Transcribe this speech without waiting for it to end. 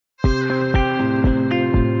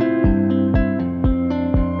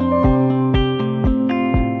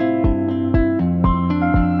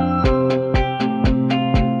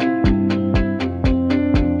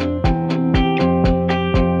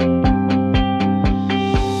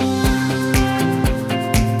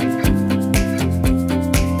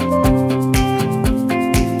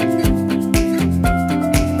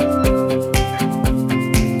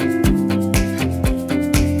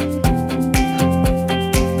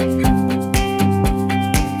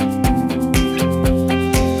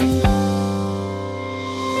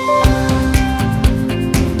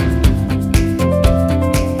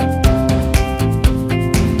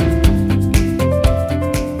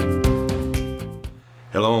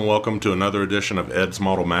Hello and welcome to another edition of Ed's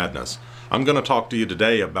Model Madness. I'm going to talk to you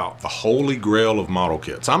today about the Holy Grail of model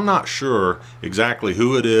kits. I'm not sure exactly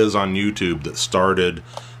who it is on YouTube that started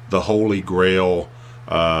the Holy Grail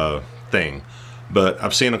thing, but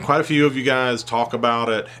I've seen quite a few of you guys talk about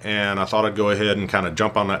it, and I thought I'd go ahead and kind of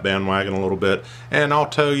jump on that bandwagon a little bit, and I'll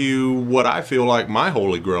tell you what I feel like my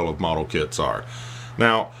Holy Grail of model kits are.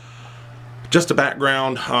 Now, just a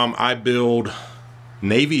background, I build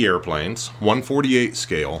Navy airplanes, 1/48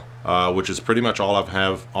 scale, which is pretty much all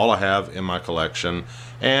I have in my collection,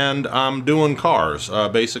 and I'm doing cars,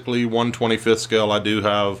 basically 1/25 scale. I do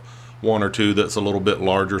have one or two that's a little bit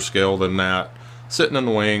larger scale than that, sitting in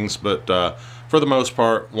the wings, but for the most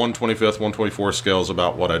part, 1/25, 1/24 scale is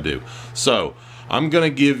about what I do. So I'm going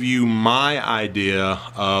to give you my idea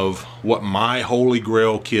of what my Holy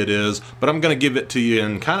Grail kit is, but I'm going to give it to you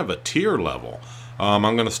in kind of a tier level. I'm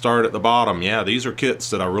going to start at the bottom. Yeah, these are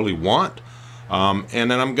kits that I really want.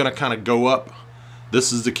 And then I'm going to kind of go up.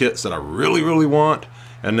 This is the kits that I really want.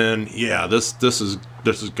 And then, yeah, this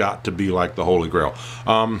has got to be like the Holy Grail.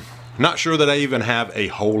 Not sure that I even have a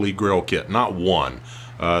Holy Grail kit. Not one.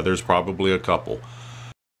 There's probably a couple.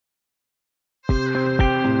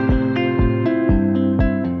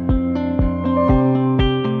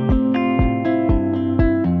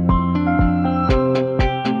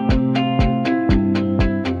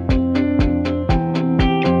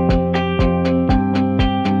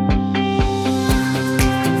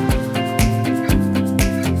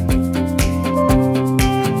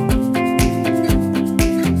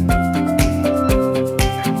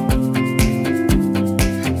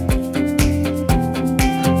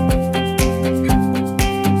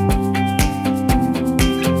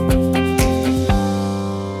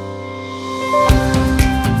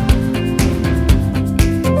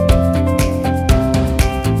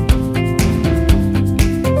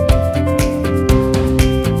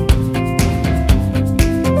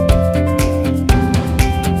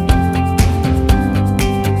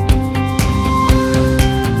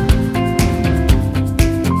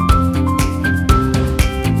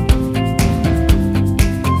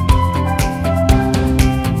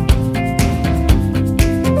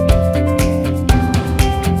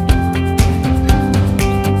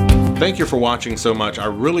 Thank you for watching so much. I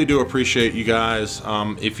really do appreciate you guys.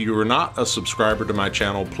 If you are not a subscriber to my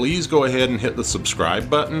channel, please go ahead and hit the subscribe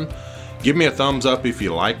button. Give me a thumbs up if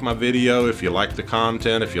you like my video, if you like the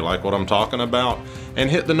content, if you like what I'm talking about, and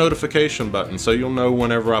hit the notification button so you'll know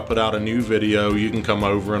whenever I put out a new video. You can come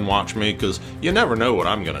over and watch me, because you never know what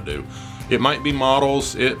I'm gonna do. It might be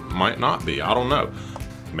models, it might not be, I don't know.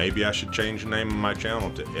 Maybe I should change the name of my channel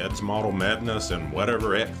to Ed's Model Madness and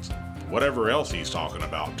whatever else he's talking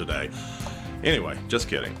about today. Anyway, just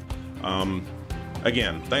kidding.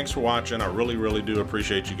 Again, thanks for watching. I really do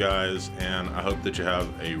appreciate you guys, and I hope that you have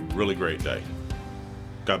a really great day.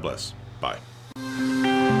 God bless. Bye.